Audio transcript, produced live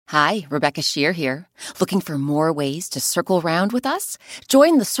Hi, Rebecca Shear here. Looking for more ways to circle round with us?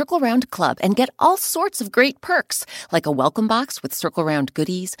 Join the Circle Round Club and get all sorts of great perks, like a welcome box with Circle Round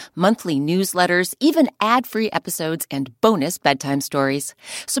goodies, monthly newsletters, even ad-free episodes, and bonus bedtime stories.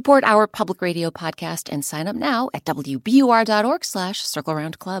 Support our public radio podcast and sign up now at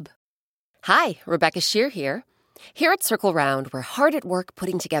wbur.org/circleroundclub. Hi, Rebecca Shear here. Here at Circle Round, we're hard at work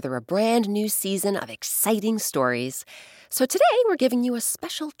putting together a brand new season of exciting stories. So today we're giving you a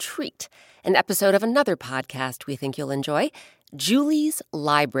special treat, an episode of another podcast we think you'll enjoy, Julie's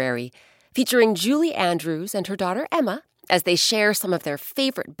Library, featuring Julie Andrews and her daughter Emma as they share some of their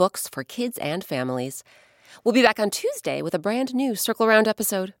favorite books for kids and families. We'll be back on Tuesday with a brand new Circle Round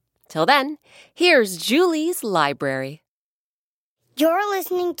episode. Till then, here's Julie's Library. You're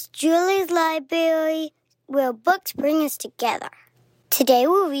listening to Julie's Library, where books bring us together. Today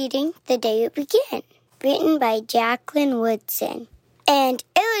we're reading The Day You Begin, written by Jacqueline Woodson, and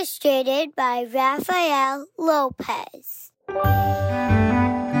illustrated by Raphael Lopez.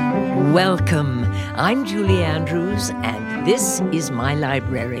 Welcome. I'm Julie Andrews, and this is my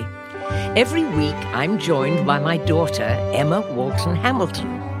library. Every week, I'm joined by my daughter, Emma Walton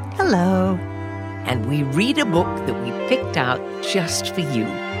Hamilton. Hello. And we read a book that we picked out just for you.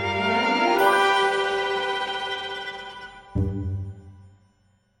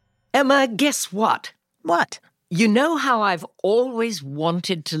 Emma, guess what? What? You know how I've always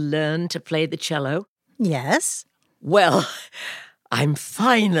wanted to learn to play the cello? Yes? Well, I'm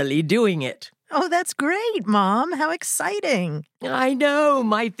finally doing it. Oh, that's great, Mom. How exciting. I know.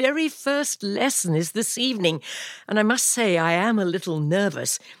 My very first lesson is this evening, and I must say I am a little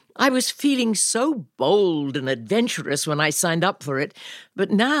nervous. I was feeling so bold and adventurous when I signed up for it, but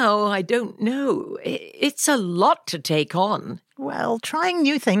now I don't know. It's a lot to take on. Well, trying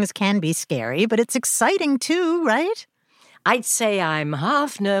new things can be scary, but it's exciting too, right? I'd say I'm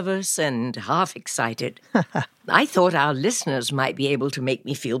half nervous and half excited. I thought our listeners might be able to make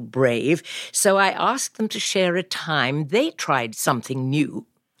me feel brave, so I asked them to share a time they tried something new.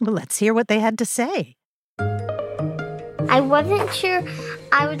 Well, let's hear what they had to say. I wasn't sure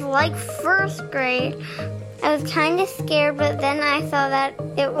I would like first grade. I was kind of scared, but then I saw that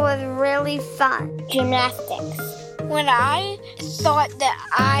it was really fun. Gymnastics. When I thought that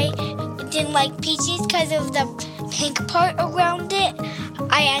I didn't like PTs because of the pink part around it,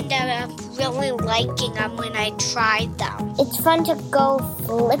 I ended up really liking them when I tried them. It's fun to go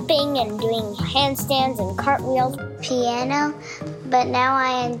flipping and doing handstands and cartwheels. Piano, but now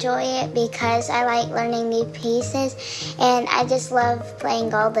I enjoy it because I like learning new pieces and I just love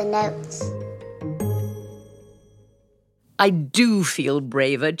playing all the notes. I do feel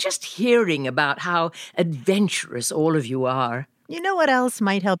braver just hearing about how adventurous all of you are. You know what else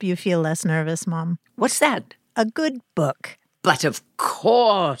might help you feel less nervous, Mom? What's that? A good book. But of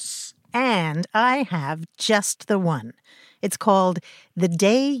course. And I have just the one. It's called The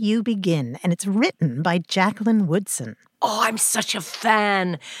Day You Begin, and it's written by Jacqueline Woodson. Oh, I'm such a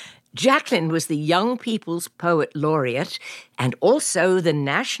fan. Jacqueline was the Young People's Poet Laureate and also the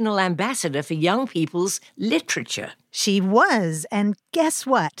National Ambassador for Young People's Literature. She was, and guess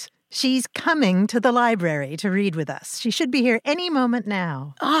what? She's coming to the library to read with us. She should be here any moment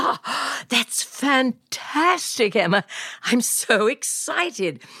now. Oh, that's fantastic, Emma. I'm so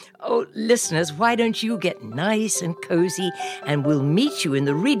excited. Oh, listeners, why don't you get nice and cozy, and we'll meet you in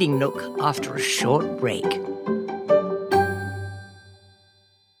the reading nook after a short break.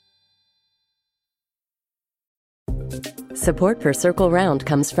 Support for Circle Round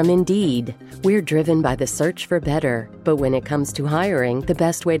comes from Indeed. We're driven by the search for better. But when it comes to hiring, the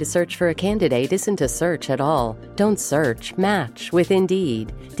best way to search for a candidate isn't to search at all. Don't search, match with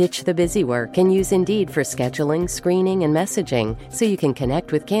Indeed. Ditch the busy work and use Indeed for scheduling, screening, and messaging so you can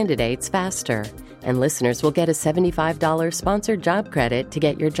connect with candidates faster. And listeners will get a $75 sponsored job credit to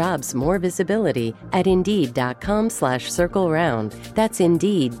get your jobs more visibility at Indeed.com/circleround. That's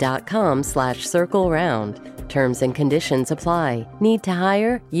Indeed.com/circleround. Terms and conditions apply. Need to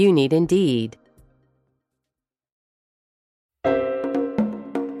hire? You need Indeed.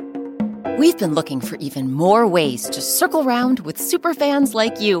 We've been looking for even more ways to circle round with superfans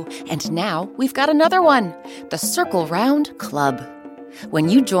like you, and now we've got another one, the Circle Round Club. When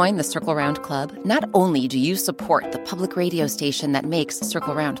you join the Circle Round Club, not only do you support the public radio station that makes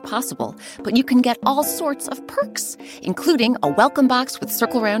Circle Round possible, but you can get all sorts of perks, including a welcome box with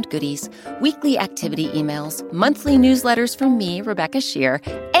Circle Round goodies, weekly activity emails, monthly newsletters from me, Rebecca Shear,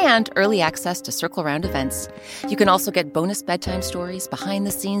 and early access to Circle Round events. You can also get bonus bedtime stories,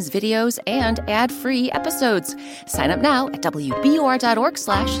 behind-the-scenes videos, and ad-free episodes. Sign up now at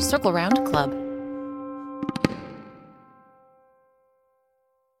wbur.org/circleroundclub.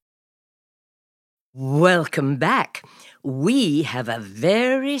 Welcome back. We have a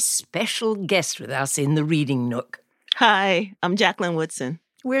very special guest with us in the Reading Nook. Hi, I'm Jacqueline Woodson.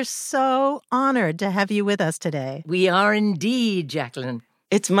 We're so honored to have you with us today. We are indeed, Jacqueline.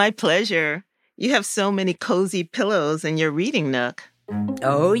 It's my pleasure. You have so many cozy pillows in your reading nook.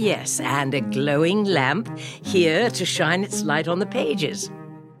 Oh, yes, and a glowing lamp here to shine its light on the pages.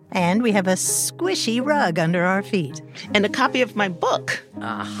 And we have a squishy rug under our feet. And a copy of my book.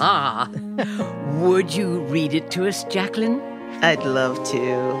 Aha! Would you read it to us, Jacqueline? I'd love to.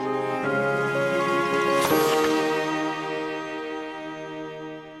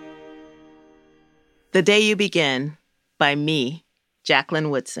 The Day You Begin by me, Jacqueline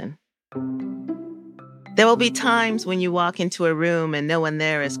Woodson. There will be times when you walk into a room and no one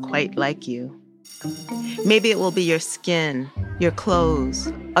there is quite like you. Maybe it will be your skin, your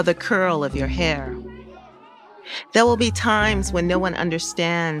clothes, or the curl of your hair. There will be times when no one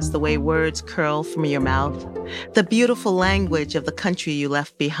understands the way words curl from your mouth, the beautiful language of the country you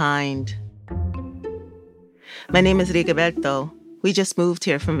left behind. My name is Rigoberto. We just moved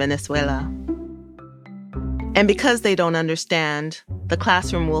here from Venezuela. And because they don't understand, the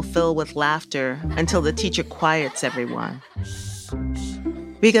classroom will fill with laughter until the teacher quiets everyone.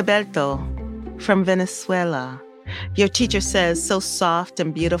 Rigoberto, from Venezuela, your teacher says so soft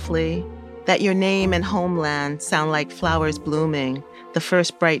and beautifully that your name and homeland sound like flowers blooming, the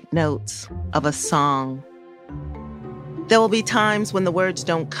first bright notes of a song. There will be times when the words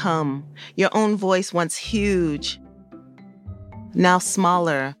don't come, your own voice once huge, now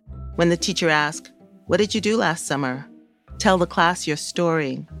smaller, when the teacher asks, "What did you do last summer? Tell the class your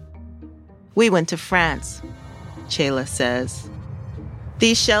story." "We went to France," Chayla says.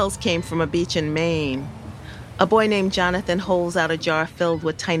 "These shells came from a beach in Maine. A boy named Jonathan holds out a jar filled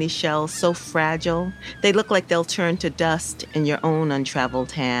with tiny shells so fragile, they look like they'll turn to dust in your own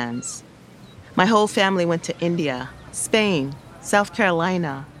untraveled hands. My whole family went to India, Spain, South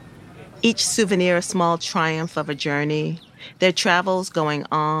Carolina. Each souvenir a small triumph of a journey, their travels going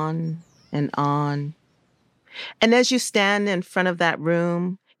on and on. And as you stand in front of that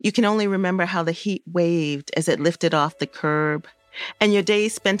room, you can only remember how the heat waved as it lifted off the curb, and your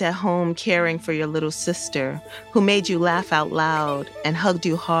days spent at home caring for your little sister, who made you laugh out loud and hugged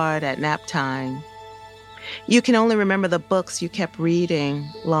you hard at nap time. You can only remember the books you kept reading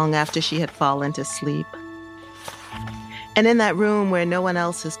long after she had fallen to sleep. And in that room where no one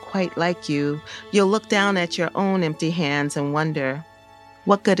else is quite like you, you'll look down at your own empty hands and wonder,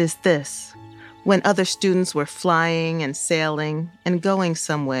 what good is this, when other students were flying and sailing and going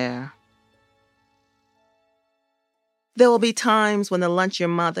somewhere? There will be times when the lunch your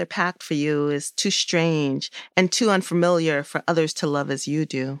mother packed for you is too strange and too unfamiliar for others to love as you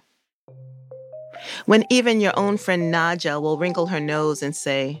do. When even your own friend Naja will wrinkle her nose and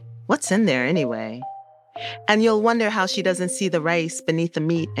say, "What's in there anyway?" And you'll wonder how she doesn't see the rice beneath the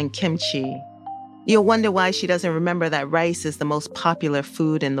meat and kimchi. You'll wonder why she doesn't remember that rice is the most popular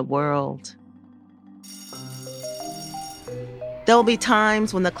food in the world. There will be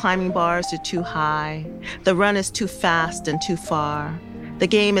times when the climbing bars are too high, the run is too fast and too far. The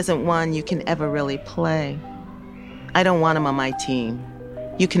game isn't one you can ever really play. I don't want him on my team.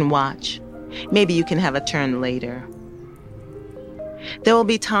 You can watch. Maybe you can have a turn later. There will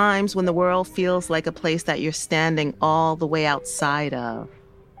be times when the world feels like a place that you're standing all the way outside of.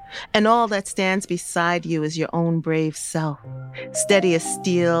 And all that stands beside you is your own brave self, steady as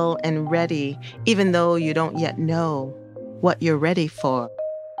steel and ready, even though you don't yet know what you're ready for.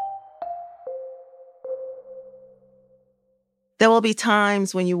 There will be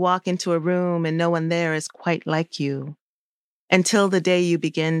times when you walk into a room and no one there is quite like you, until the day you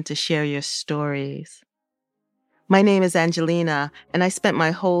begin to share your stories. My name is Angelina, and I spent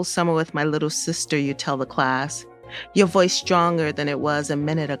my whole summer with my little sister, you tell the class, your voice stronger than it was a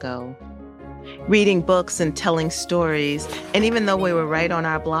minute ago. Reading books and telling stories, and even though we were right on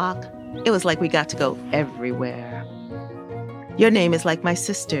our block, it was like we got to go everywhere. Your name is like my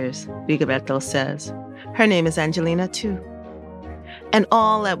sister's, Rigoberto says. Her name is Angelina, too. And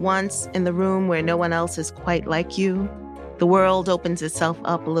all at once, in the room where no one else is quite like you, the world opens itself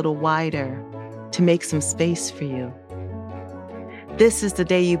up a little wider to make some space for you. This is the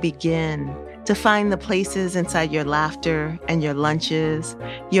day you begin to find the places inside your laughter and your lunches,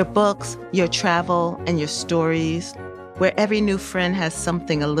 your books, your travel, and your stories, where every new friend has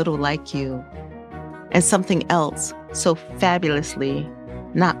something a little like you, and something else so fabulously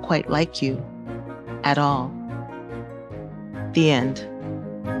not quite like you at all. The end.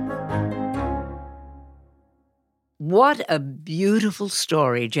 What a beautiful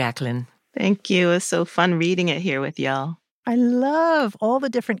story, Jacqueline. Thank you. It was so fun reading it here with y'all. I love all the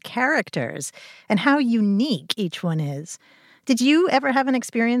different characters and how unique each one is. Did you ever have an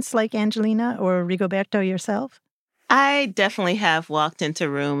experience like Angelina or Rigoberto yourself? I definitely have walked into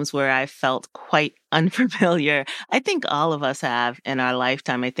rooms where I felt quite unfamiliar. I think all of us have in our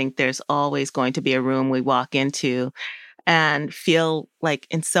lifetime. I think there's always going to be a room we walk into and feel like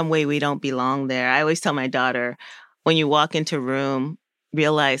in some way we don't belong there. I always tell my daughter, when you walk into a room,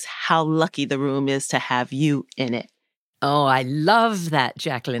 realize how lucky the room is to have you in it. Oh, I love that,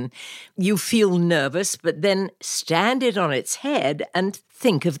 Jacqueline. You feel nervous, but then stand it on its head and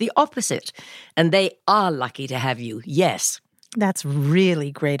think of the opposite. And they are lucky to have you, yes. That's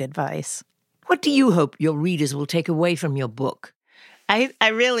really great advice. What do you hope your readers will take away from your book? I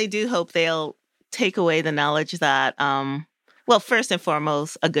really do hope they'll take away the knowledge that, well, first and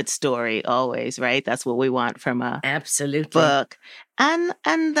foremost, a good story always, right? That's what we want from a book. And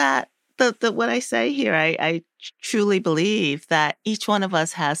that the what I say here, I truly believe that each one of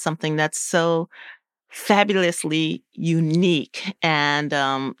us has something that's so fabulously unique, and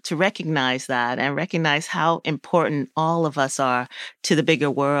to recognize that and recognize how important all of us are to the bigger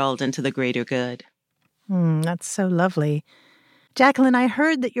world and to the greater good. That's so lovely. Jacqueline, I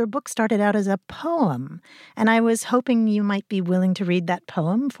heard that your book started out as a poem, and I was hoping you might be willing to read that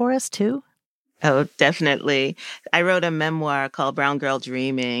poem for us, too. Oh, definitely. I wrote a memoir called Brown Girl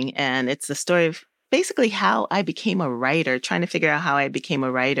Dreaming, and it's the story of basically how I became a writer, trying to figure out how I became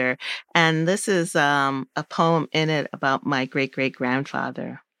a writer. And this is a poem in it about my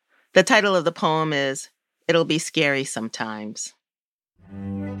great-great-grandfather. The title of the poem is It'll Be Scary Sometimes.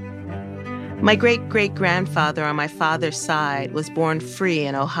 My great-great-grandfather on my father's side was born free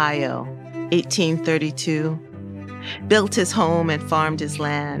in Ohio, 1832, built his home and farmed his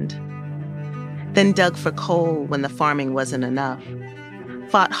land, then dug for coal when the farming wasn't enough,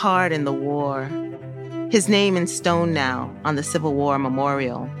 fought hard in the war, his name in stone now on the Civil War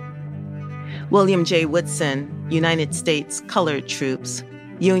Memorial. William J. Woodson, United States Colored Troops,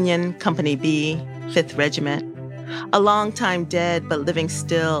 Union, Company B, 5th Regiment, a long time dead but living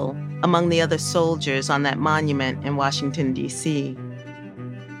still among the other soldiers on that monument in Washington, D.C.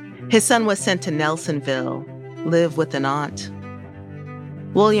 His son was sent to Nelsonville, live with an aunt.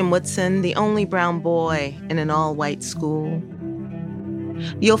 William Woodson, the only brown boy in an all-white school.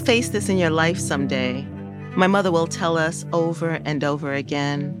 You'll face this in your life someday, my mother will tell us over and over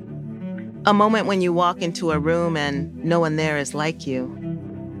again. A moment when you walk into a room and no one there is like you.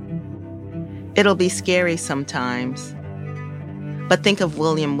 It'll be scary sometimes, but think of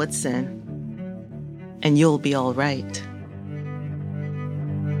William Woodson, and you'll be all right.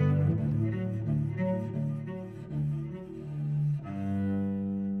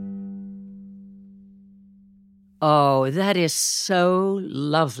 Oh, that is so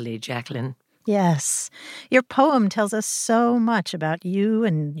lovely, Jacqueline. Yes. Your poem tells us so much about you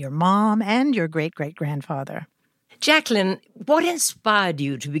and your mom and your great-great-grandfather. Jacqueline, what inspired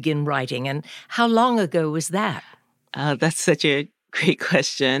you to begin writing, and how long ago was that? That's such a great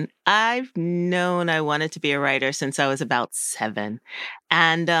question. I've known I wanted to be a writer since I was about 7.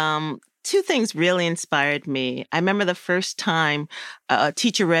 And two things really inspired me. I remember the first time a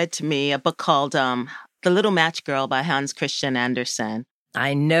teacher read to me a book called The Little Match Girl by Hans Christian Andersen.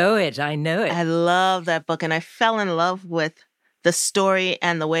 I know it. I love that book, and I fell in love with the story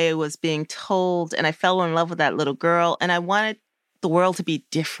and the way it was being told, and I fell in love with that little girl, and I wanted the world to be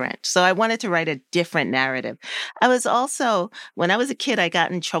different. So I wanted to write a different narrative. I was also, when I was a kid, I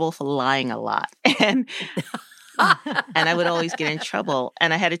got in trouble for lying a lot, and I would always get in trouble.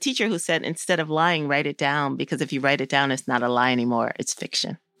 And I had a teacher who said, instead of lying, write it down, because if you write it down, it's not a lie anymore, it's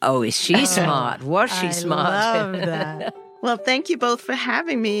fiction. Oh, is she smart? Was she smart? I love that. Well, thank you both for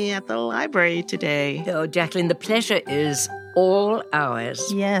having me at the library today. Oh, Jacqueline, the pleasure is all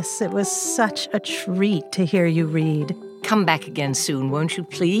ours. Yes, it was such a treat to hear you read. Come back again soon, won't you,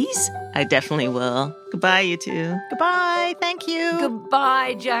 please? I definitely will. Goodbye, you two. Goodbye. Thank you.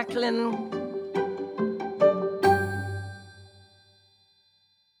 Goodbye, Jacqueline.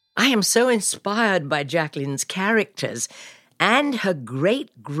 I am so inspired by Jacqueline's characters and her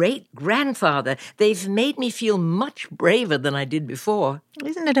great-great-grandfather. They've made me feel much braver than I did before.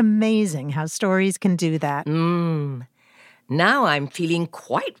 Isn't it amazing how stories can do that? Now I'm feeling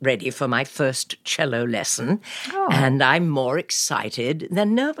quite ready for my first cello lesson, and I'm more excited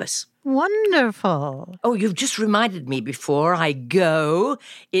than nervous. Wonderful. Oh, you've just reminded me before I go,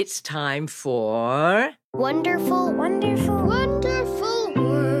 it's time for... Wonderful, wonderful, wonderful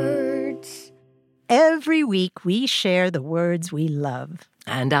words. Every week we share the words we love.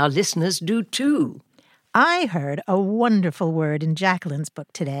 And our listeners do too. I heard a wonderful word in Jacqueline's book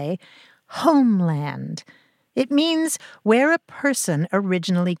today, homeland. It means where a person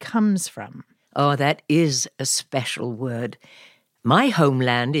originally comes from. Oh, that is a special word. My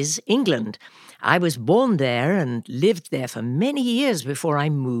homeland is England. I was born there and lived there for many years before I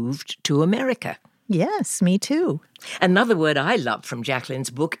moved to America. Yes, me too. Another word I love from Jacqueline's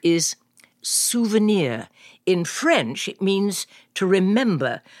book is souvenir. In French, it means to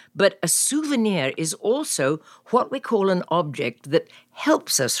remember, but a souvenir is also what we call an object that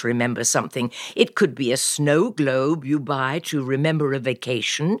helps us remember something. It could be a snow globe you buy to remember a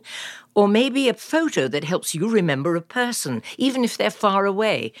vacation, or maybe a photo that helps you remember a person, even if they're far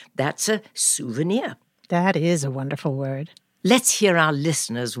away. That's a souvenir. That is a wonderful word. Let's hear our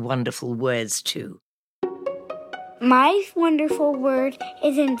listeners' wonderful words, too. My wonderful word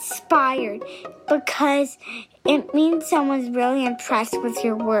is inspired because it means someone's really impressed with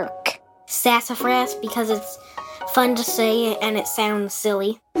your work. Sassafras because it's fun to say and it sounds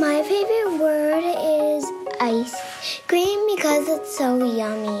silly. My favorite word is ice cream because it's so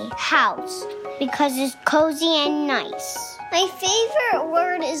yummy. House because it's cozy and nice. My favorite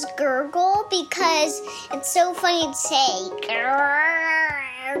word is gurgle because it's so funny to say.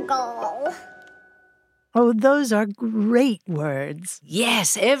 Gurgle. Oh, those are great words.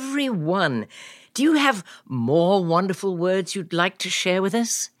 Yes, every one. Do you have more wonderful words you'd like to share with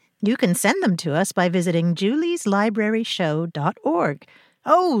us? You can send them to us by visiting julieslibraryshow.org.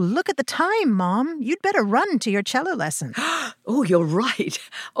 Oh, look at the time, Mom. You'd better run to your cello lesson. Oh, you're right.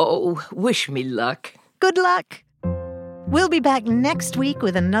 Oh, wish me luck. Good luck. We'll be back next week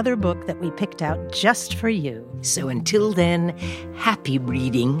with another book that we picked out just for you. So until then, happy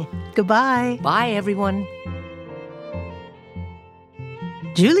reading. Goodbye. Bye, everyone.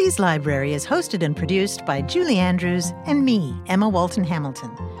 Julie's Library is hosted and produced by Julie Andrews and me, Emma Walton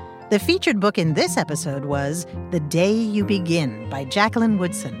Hamilton. The featured book in this episode was The Day You Begin by Jacqueline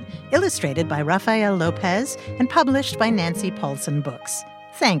Woodson, illustrated by Rafael Lopez and published by Nancy Paulson Books.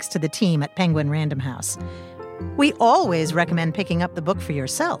 Thanks to the team at Penguin Random House. We always recommend picking up the book for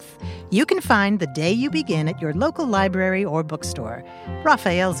yourself. You can find The Day You Begin at your local library or bookstore.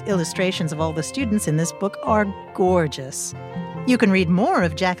 Raphael's illustrations of all the students in this book are gorgeous. You can read more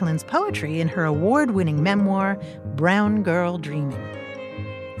of Jacqueline's poetry in her award-winning memoir, Brown Girl Dreaming.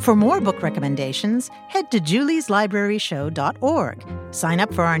 For more book recommendations, head to julieslibraryshow.org. Sign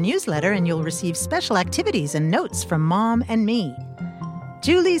up for our newsletter and you'll receive special activities and notes from Mom and me.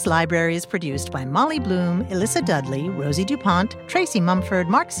 Julie's Library is produced by Molly Bloom, Alyssa Dudley, Rosie DuPont, Tracy Mumford,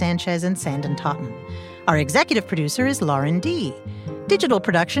 Mark Sanchez, and Sandon Totten. Our executive producer is Lauren D. Digital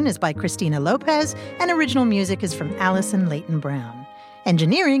production is by Christina Lopez, and original music is from Allison Leighton Brown.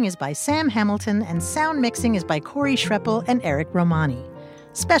 Engineering is by Sam Hamilton, and sound mixing is by Corey Schreppel and Eric Romani.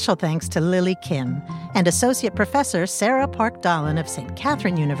 Special thanks to Lily Kim and Associate Professor Sarah Park-Dahlen of St.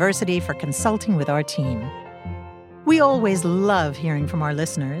 Catherine University for consulting with our team. We always love hearing from our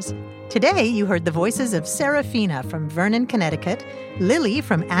listeners. Today, you heard the voices of Serafina from Vernon, Connecticut, Lily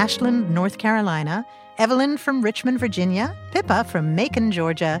from Ashland, North Carolina, Evelyn from Richmond, Virginia, Pippa from Macon,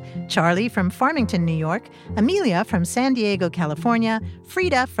 Georgia, Charlie from Farmington, New York, Amelia from San Diego, California,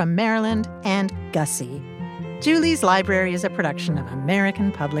 Frida from Maryland, and Gussie. Julie's Library is a production of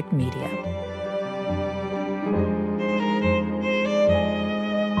American Public Media.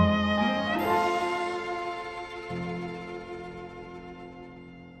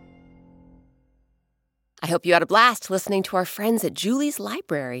 I hope you had a blast listening to our friends at Julie's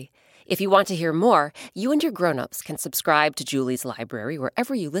Library. If you want to hear more, you and your grown-ups can subscribe to Julie's Library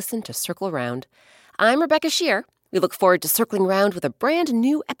wherever you listen to Circle Round. I'm Rebecca Shear. We look forward to circling round with a brand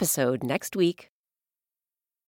new episode next week.